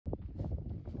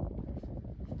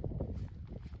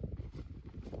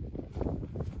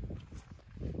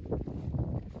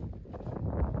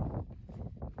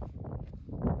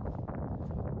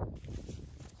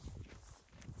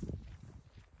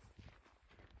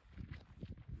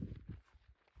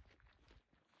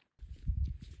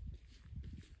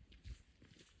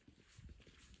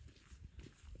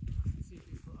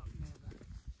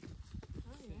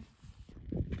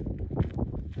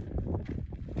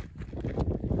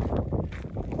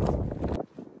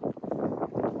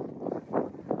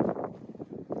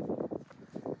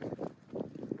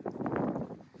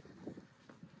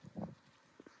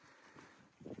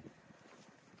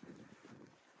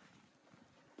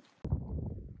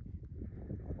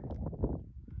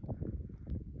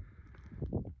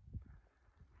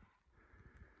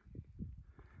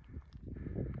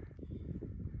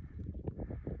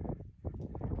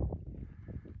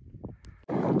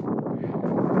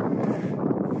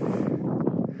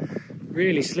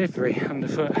really slippery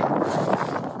underfoot.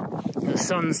 The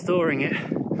sun's thawing it,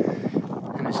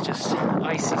 and it's just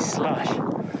icy slush.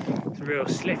 It's real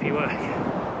slippy work.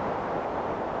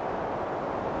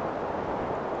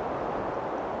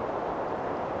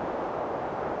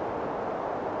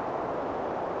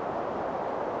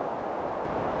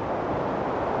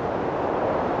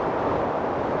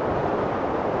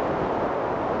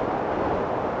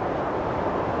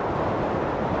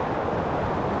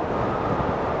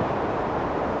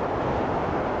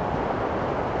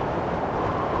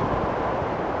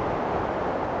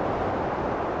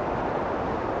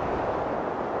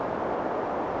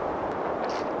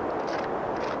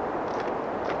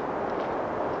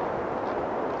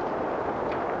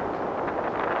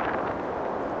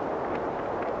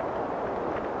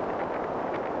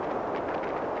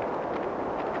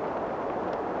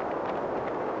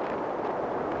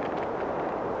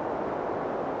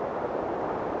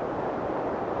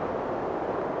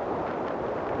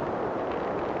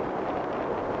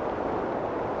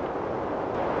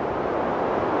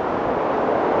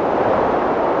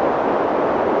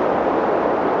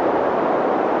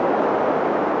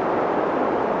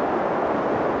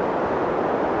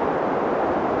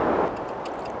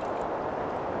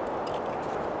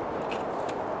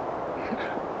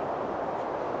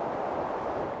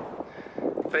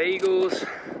 Bagels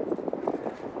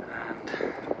and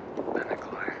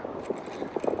Benaclar.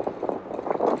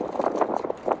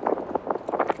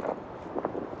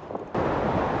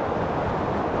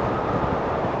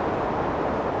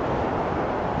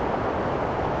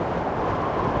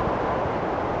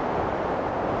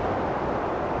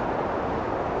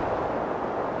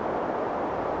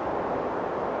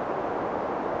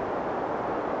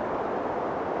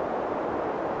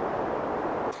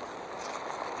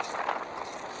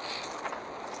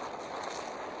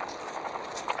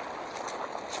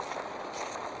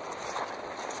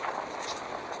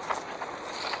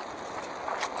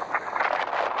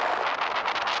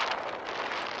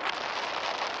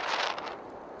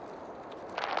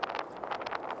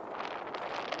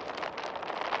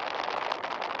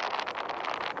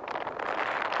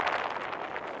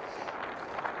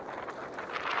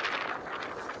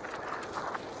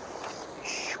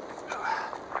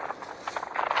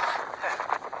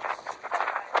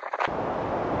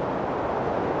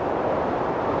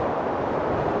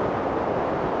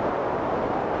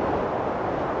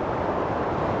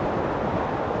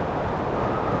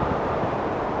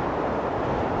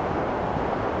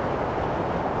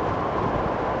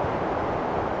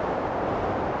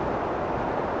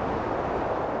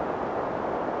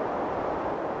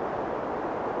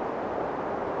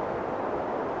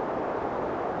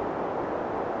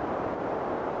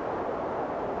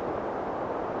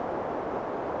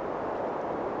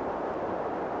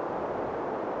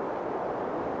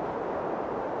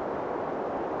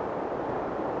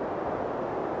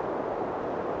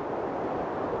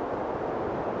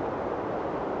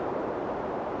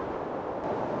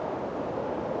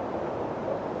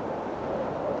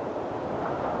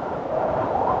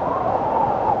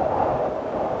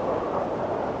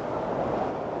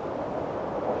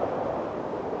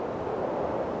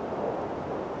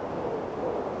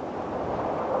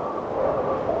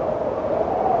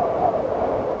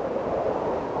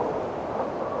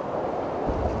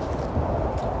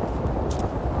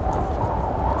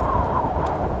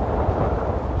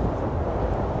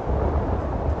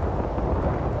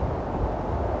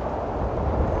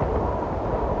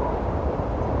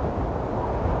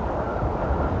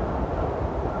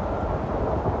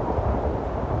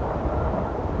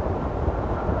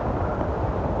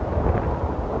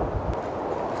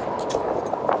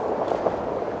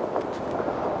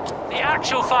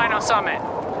 Actual final summit.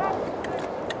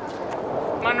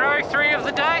 Munro, 3 of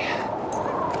the day.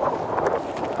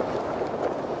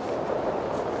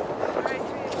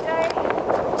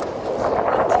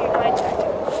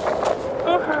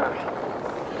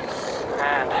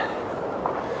 And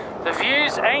the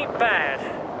views ain't bad.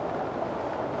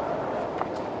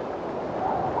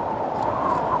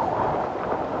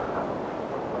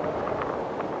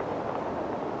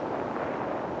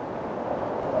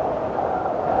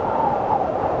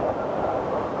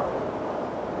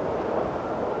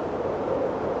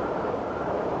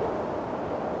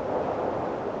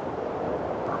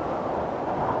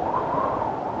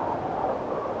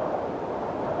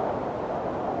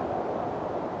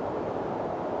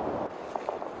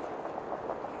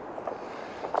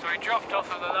 Dropped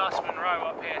off of the last Munro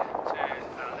up here to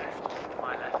our left,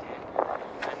 my left here,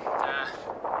 and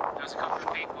there was a couple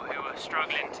of people who were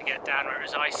struggling to get down where it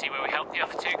was icy, where we helped the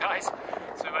other 2 guys,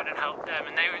 so we went and helped them,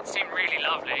 and they seemed really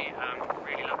lovely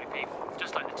people,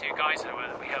 just like the 2 guys over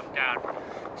that we helped down.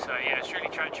 So yeah, it's really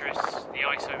treacherous, the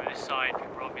ice over this side.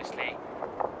 We're obviously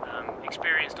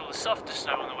experienced all the softer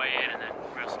snow on the way in, and then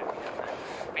real slippery down there.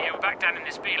 But yeah, we're back down in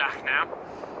this Allak now.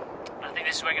 I think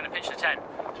this is where we're going to pitch the tent.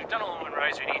 So we've done all the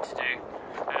Munros we need to do,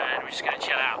 and we're just going to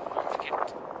chill out. We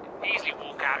could easily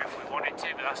walk out if we wanted to,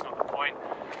 but that's not the point.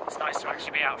 It's nice to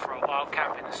actually be out for a wild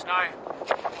camp in the snow.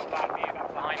 That view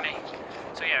back behind me.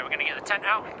 So yeah, we're going to get the tent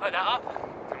out, put that up,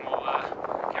 and we'll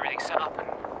get everything set up and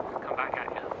come back at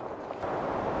you.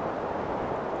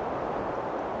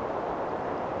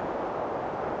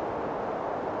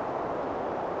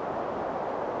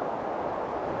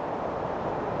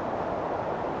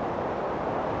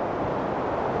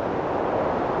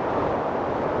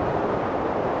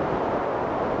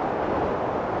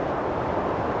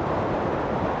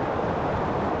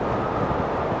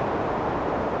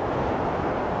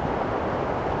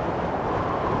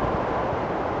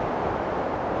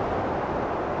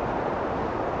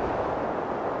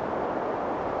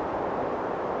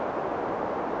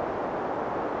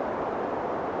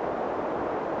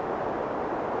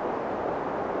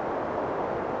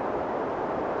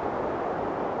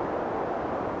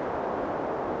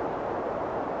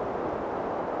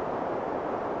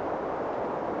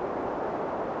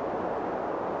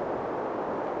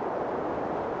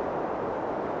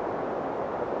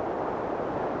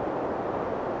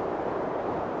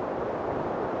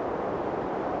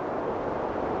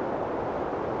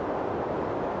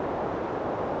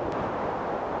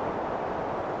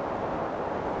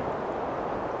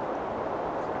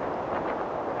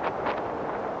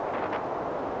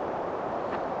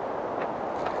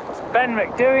 Ben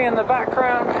McDoey in the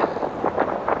background.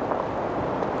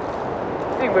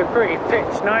 I think we're pretty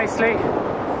pitched nicely,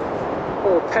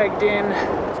 all pegged in,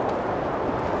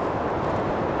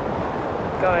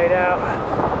 guide out.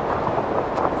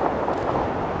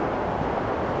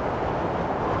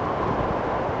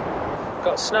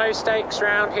 Got snow stakes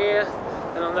around here,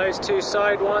 and on those two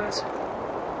side ones, 4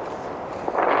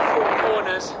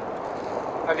 corners,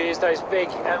 I've used those big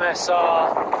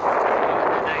MSR,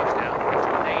 their names now,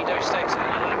 stakes in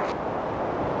Allak.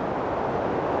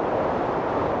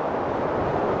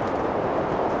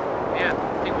 Yeah,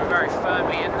 I think we're very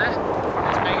firmly in there.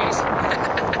 There's Meggies.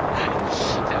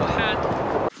 Little hand.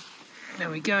 There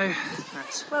we go.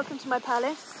 That's... Welcome to my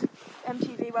palace.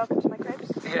 MTV, welcome to my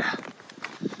cribs. Yeah.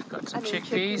 Got some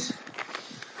chickpeas.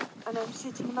 And I'm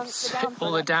sitting amongst the down products.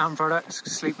 All the down products,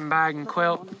 sleeping bag and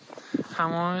quilt,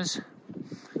 hammers.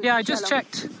 Yeah, I just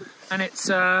checked, and it's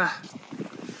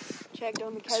checked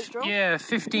on the Cairngorms. Yeah,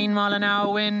 15 mile an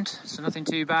hour wind, so nothing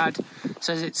too bad. It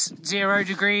says it's 0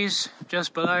 degrees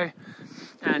just below,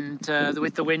 and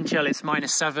with the wind chill it's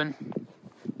 -7.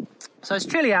 So it's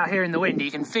chilly out here in the wind.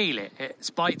 You can feel it.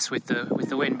 It bites with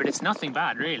the wind, but it's nothing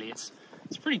bad really. It's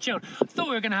pretty chilled. I thought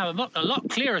we were going to have a lot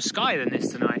clearer sky than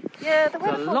this tonight. Yeah, the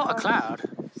weather a lot of cloud.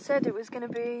 Said it was going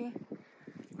to be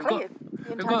clear.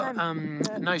 We've got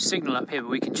no signal up here, but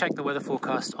we can check the weather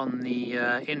forecast on the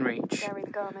InReach.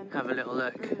 Have a little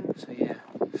look. So yeah,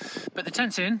 but the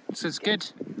tent's in, so it's good.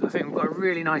 I think we've got a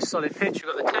really nice solid pitch.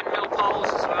 We've got the 10mm poles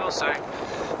as well, so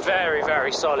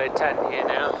very solid tent here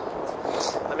now.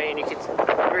 I mean, you could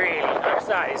really,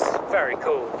 that is very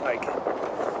cool. Like,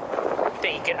 I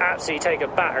think you could absolutely take a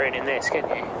battering in this,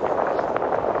 couldn't you?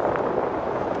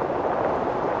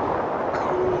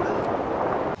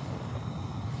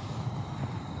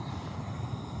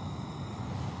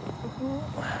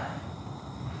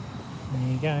 There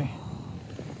you go.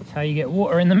 That's how you get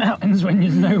water in the mountains when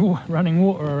there's no running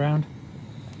water around.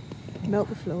 Melt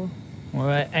the floor.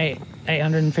 We're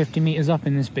 850 metres up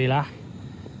in this Allak,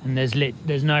 and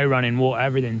there's no running water.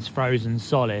 Everything's frozen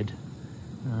solid,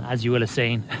 as you will have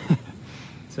seen.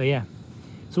 So yeah,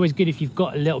 it's always good if you've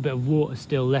got a little bit of water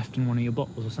still left in one of your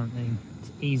bottles or something.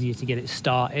 It's easier to get it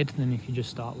started than if you just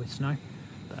start with snow,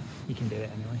 but you can do it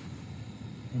anyway.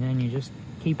 And then you just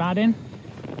keep adding,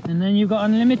 and then you've got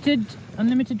unlimited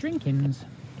drinkings.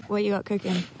 What you got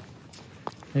cooking?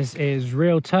 This is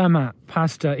real tomat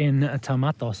pasta in a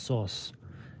tomato sauce.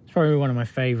 It's probably one of my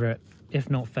favourite, if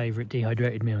not favourite,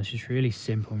 dehydrated meals. It's really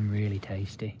simple and really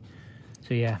tasty.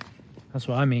 So yeah, that's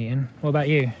what I'm eating. What about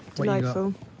you? Delightful.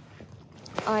 What you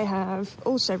got? I have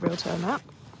also real tomat,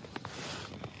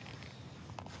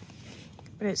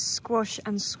 but it's squash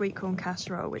and sweet corn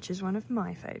casserole, which is one of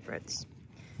my favourites.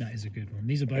 That is a good one.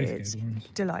 These are both it's good ones.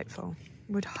 Delightful.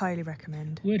 Would highly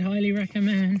recommend. Would highly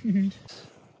recommend.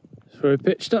 So we're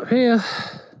pitched up here.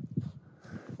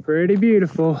 Pretty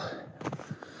beautiful.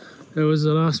 There was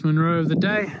the last Munro of the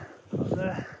day. Up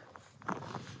there.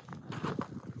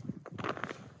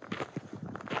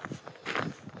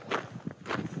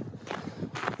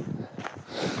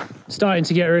 starting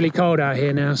to get really cold out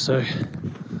here now, so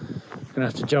I'm gonna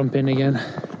have to jump in again.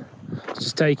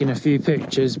 Just taking a few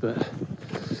pictures, but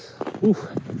ooh,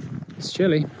 it's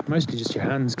chilly. Mostly just your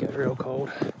hands get real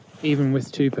cold, even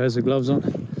with 2 pairs of gloves on.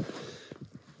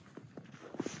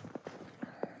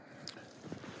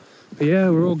 But yeah,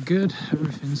 we're all good.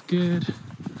 Everything's good.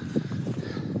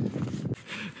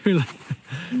 We're like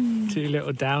too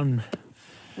little down.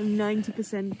 I'm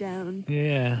 90% down.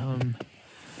 Yeah, I'm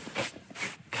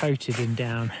coated in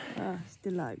down. Oh, it's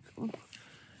delightful.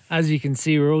 As you can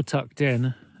see, we're all tucked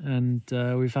in, and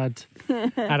we've had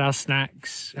our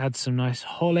snacks, had some nice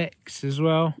holics as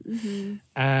well,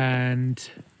 and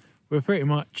we're pretty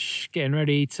much getting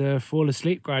ready to fall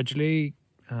asleep gradually.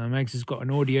 Megs has got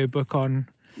an audio book on.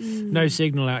 No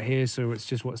signal out here, so it's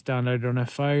just what's downloaded on her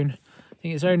phone. I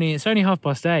think it's only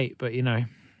 8:30, but you know,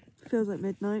 Feels like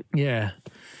midnight. yeah,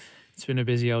 it's been a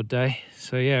busy old day.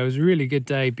 So yeah, it was a really good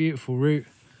day. Beautiful route,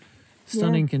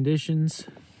 stunning conditions.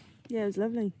 Yeah, it was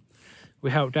lovely. We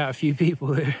helped out a few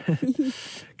people who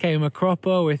came a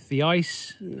cropper with the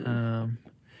ice,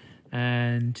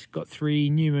 and got 3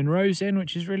 new Munros in,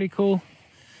 which is really cool.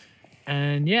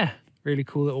 And yeah, really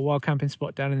cool little wild camping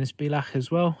spot down in this Allak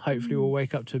as well. Hopefully we'll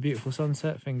wake up to a beautiful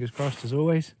sunset, fingers crossed as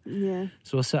always. Yeah.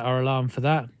 So we'll set our alarm for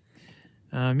that.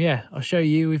 Yeah, I'll show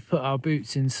you. We've put our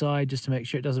boots inside just to make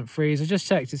sure it doesn't freeze. I just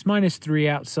checked, it's -3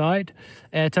 outside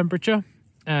air temperature,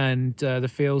 and the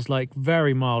feels like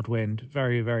very mild wind,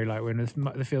 very, very light wind.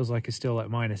 The feels like it's still like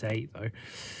 -8 though.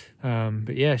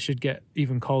 But yeah, should get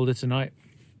even colder tonight.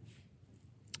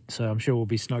 So I'm sure we'll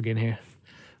be snug in here.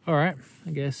 All right,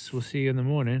 I guess we'll see you in the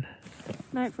morning.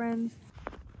 Night, friends.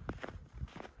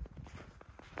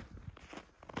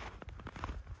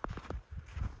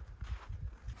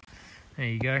 There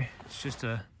you go. It's just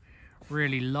a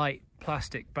really light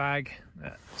plastic bag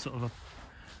that sort of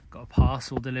got a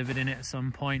parcel delivered in it at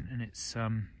some point, and it's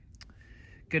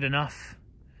good enough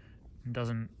and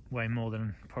doesn't weigh more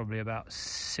than probably about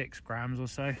 6 grams or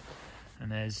so.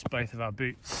 And there's both of our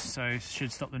boots, so it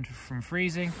should stop them from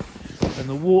freezing. And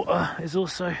the water is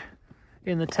also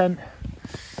in the tent,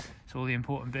 so all the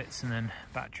important bits, and then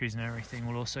batteries and everything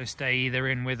will also stay either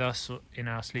in with us or in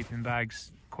our sleeping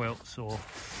bags, quilts, or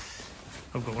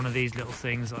I've got one of these little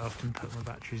things that I often put my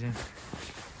batteries in.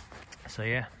 So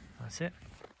yeah, that's it.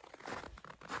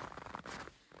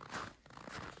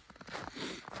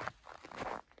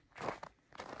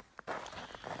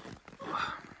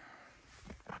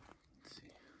 Let's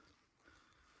see.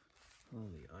 All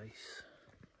the ice.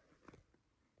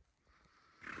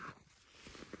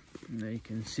 And there you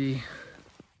can see.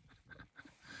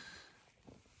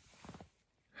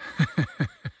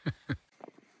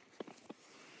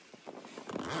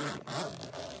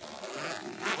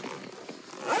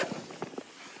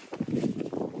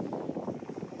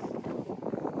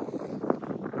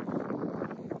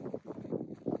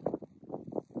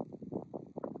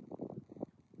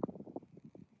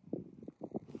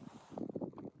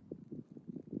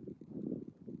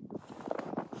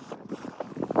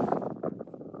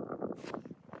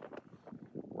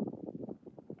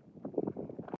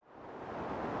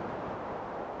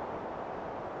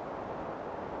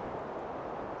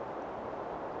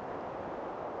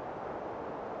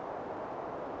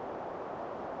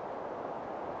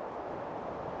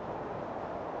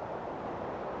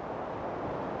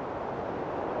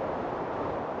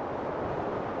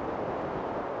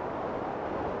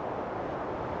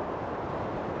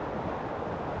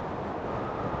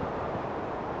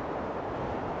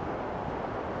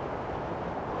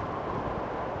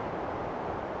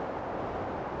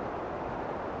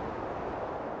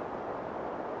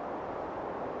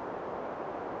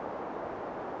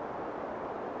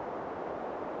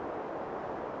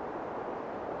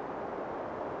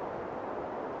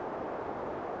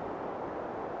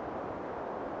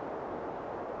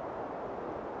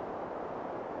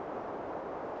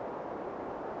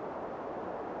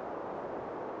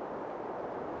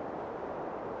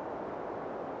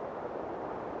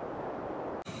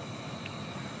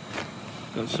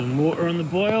 Got some water on the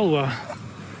boil. Well,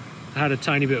 I had a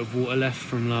tiny bit of water left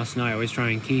from last night. I always try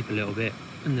and keep a little bit,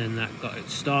 and then that got it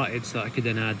started so that I could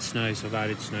then add snow. So I've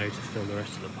added snow to fill the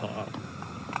rest of the pot up.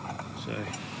 So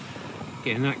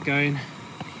getting that going,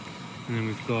 and then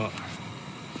we've got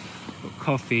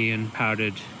coffee and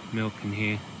powdered milk in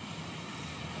here.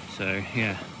 So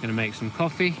yeah, gonna make some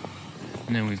coffee,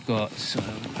 and then we've got some,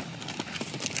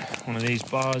 one of these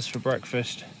bars for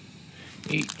breakfast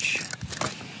each.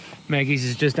 Maggie's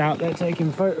is just out there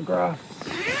taking photographs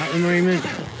at the moment.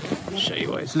 I'll show you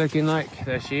what it's looking like.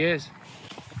 There she is.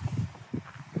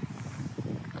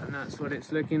 And that's what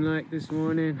it's looking like this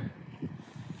morning.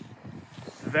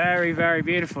 So Very, very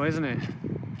beautiful, isn't it? The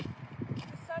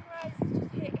sunrise is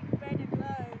just hitting Ben and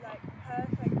Low like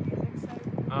perfectly. It looks so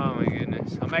cool. Oh my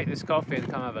goodness. I'll make this coffee and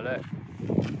come have a look.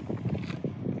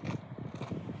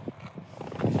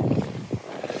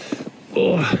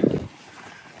 Oh.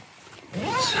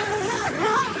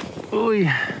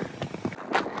 Oi.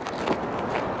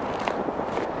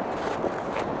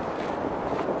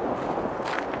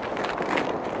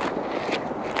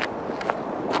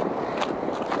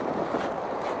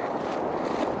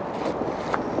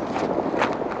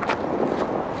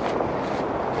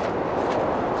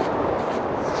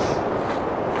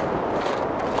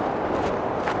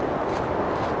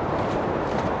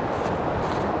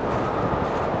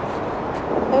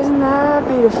 Isn't that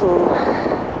beautiful?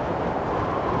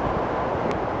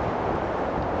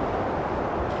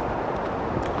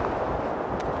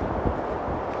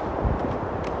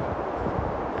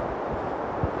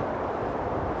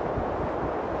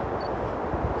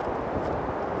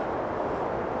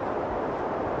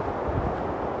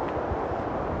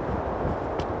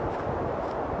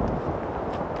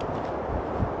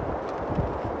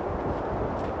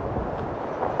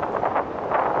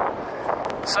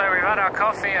 So we've had our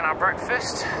coffee and our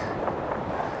breakfast,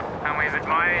 and we've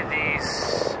admired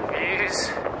these views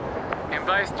in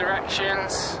both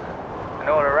directions and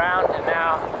all around, and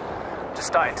now just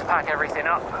starting to pack everything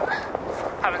up.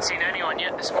 Haven't seen anyone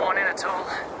yet this morning at all.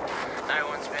 No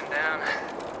one's been down.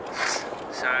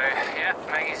 So yeah,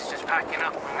 Maggie's just packing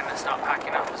up. I'm going to start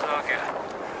packing up as well, get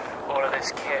all of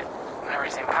this kit and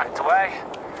everything packed away,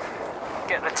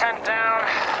 get the tent down,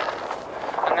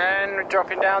 and then we're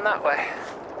dropping down that way.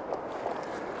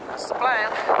 That's the plan.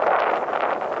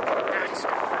 That's the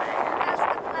plan. That's the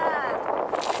plan.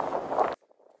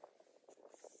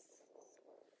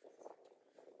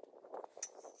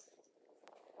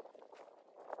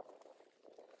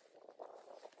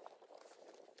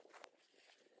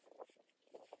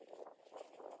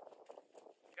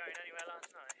 Going anywhere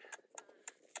last night?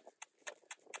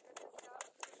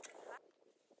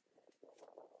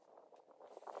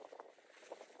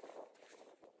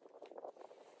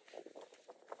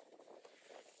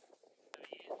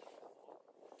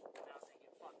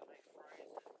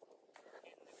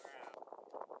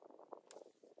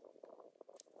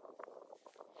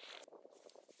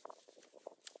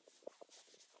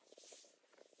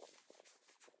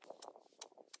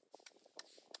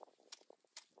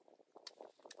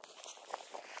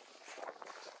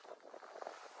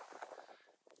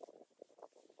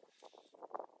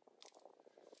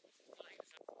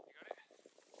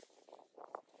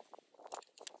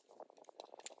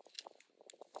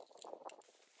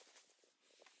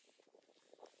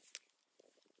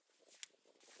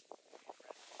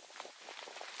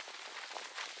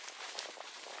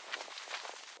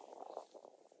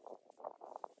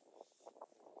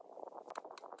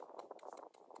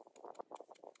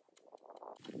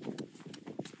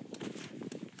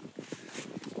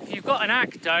 If you've got an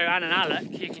Acto and an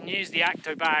Allak, you can use the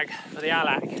Acto bag for the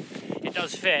Allak. It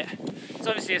does fit. It's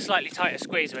obviously a slightly tighter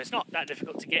squeeze, but it's not that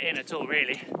difficult to get in at all,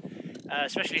 really.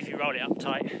 Especially if you roll it up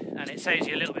tight, and it saves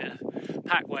you a little bit of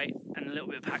pack weight and a little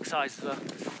bit of pack size as well.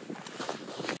 It's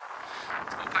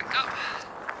all packed up.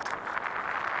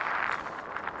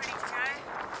 Ready to go?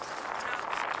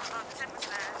 Oh, the tent was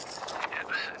there. Yeah,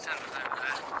 the tent was over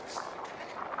there.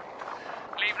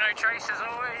 Leave no trace as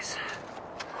always.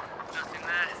 Nothing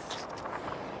there.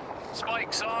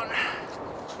 Spikes on.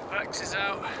 Wax is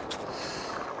out.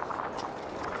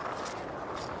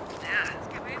 Yeah, let's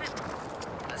get moving.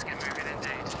 Let's get moving indeed.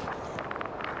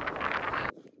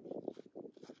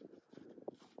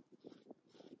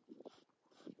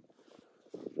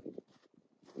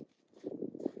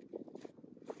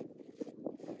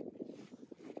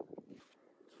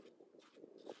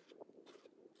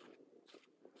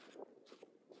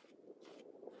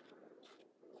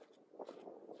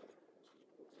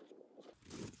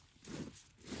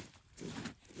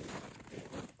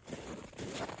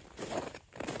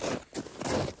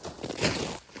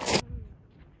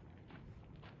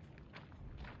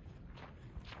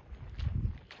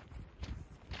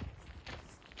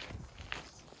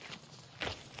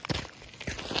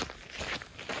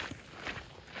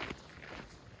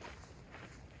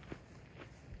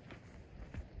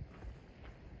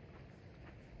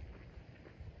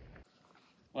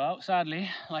 Well, sadly,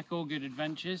 like all good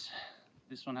adventures,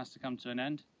 this one has to come to an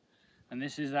end. And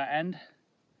this is that end.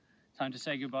 Time to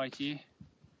say goodbye to you.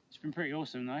 It's been pretty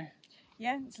awesome though.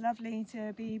 Yeah, it's lovely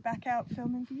to be back out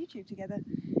filming for YouTube together.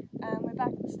 We're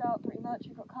back at the start pretty much.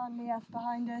 We've got Cairngorms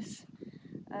behind us.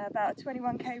 About a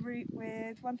 21k route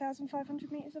with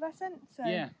 1,500 metres of ascent. So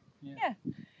Yeah.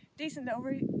 decent little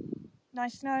route.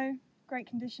 Nice snow, great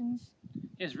conditions.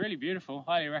 Yeah, it's really beautiful.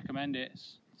 Highly recommend it.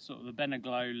 It's sort of the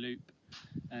Beinn loop,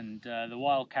 and the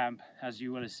wild camp, as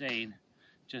you will have seen,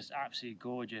 just absolutely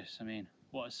gorgeous. I mean,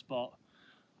 what a spot.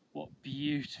 What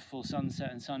beautiful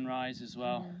sunset and sunrise as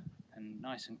well. And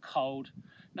nice and cold.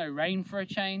 No rain for a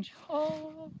change.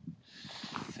 Oh.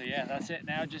 So yeah, that's it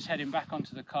now. Just heading back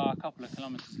onto the car, a couple of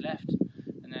kilometres left,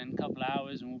 and then a couple of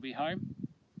hours and we'll be home.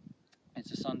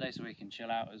 It's a Sunday, so we can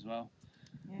chill out as well.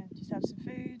 Yeah, just have some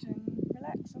food and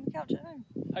relax on the couch at home.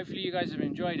 Hopefully you guys have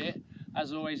enjoyed it.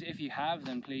 As always, if you have,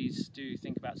 then please do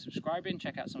think about subscribing.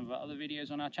 Check out some of our other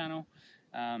videos on our channel.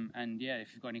 And yeah, if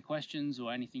you've got any questions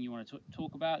or anything you want to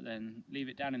talk about, then leave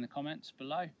it down in the comments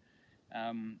below.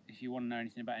 If you want to know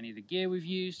anything about any of the gear we've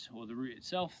used or the route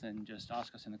itself, then just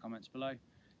ask us in the comments below.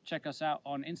 Check us out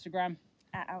on Instagram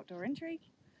at Outdoor Intrigue.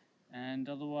 And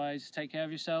otherwise, take care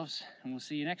of yourselves, and we'll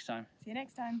see you next time. See you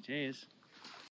next time. Cheers.